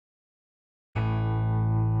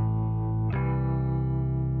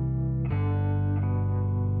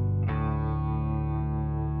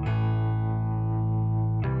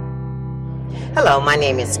Hello, my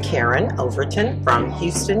name is Karen Overton from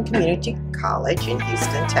Houston Community College in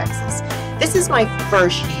Houston, Texas. This is my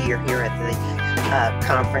first year here at the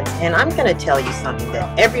conference, and I'm going to tell you something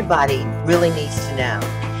that everybody really needs to know.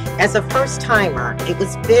 As a first-timer, it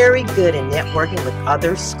was very good in networking with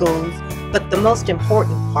other schools, but the most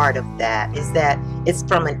important part of that is that it's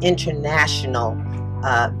from an international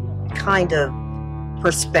kind of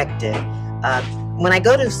perspective. When I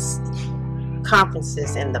go to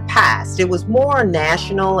conferences in the past, it was more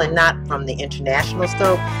national and not from the international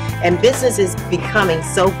scope, and business is becoming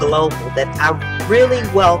so global that I really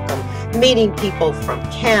welcome meeting people from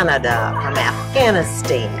Canada, from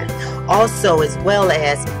Afghanistan, also as well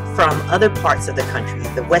as from other parts of the country,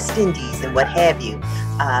 the West Indies and what have you.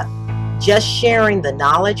 Just sharing the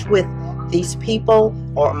knowledge with these people,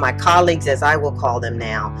 or my colleagues as I will call them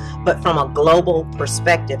now, but from a global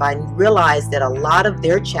perspective, I realized that a lot of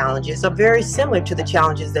their challenges are very similar to the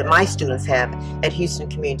challenges that my students have at Houston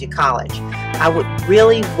Community College. I would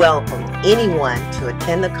really welcome anyone to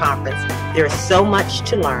attend the conference. There's so much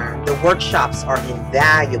to learn. The workshops are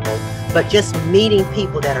invaluable, but just meeting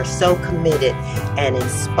people that are so committed and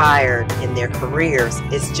inspired in their careers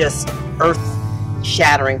is just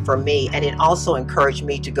earth-shattering for me, and it also encouraged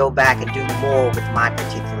me to go back and do more with my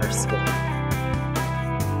particular school.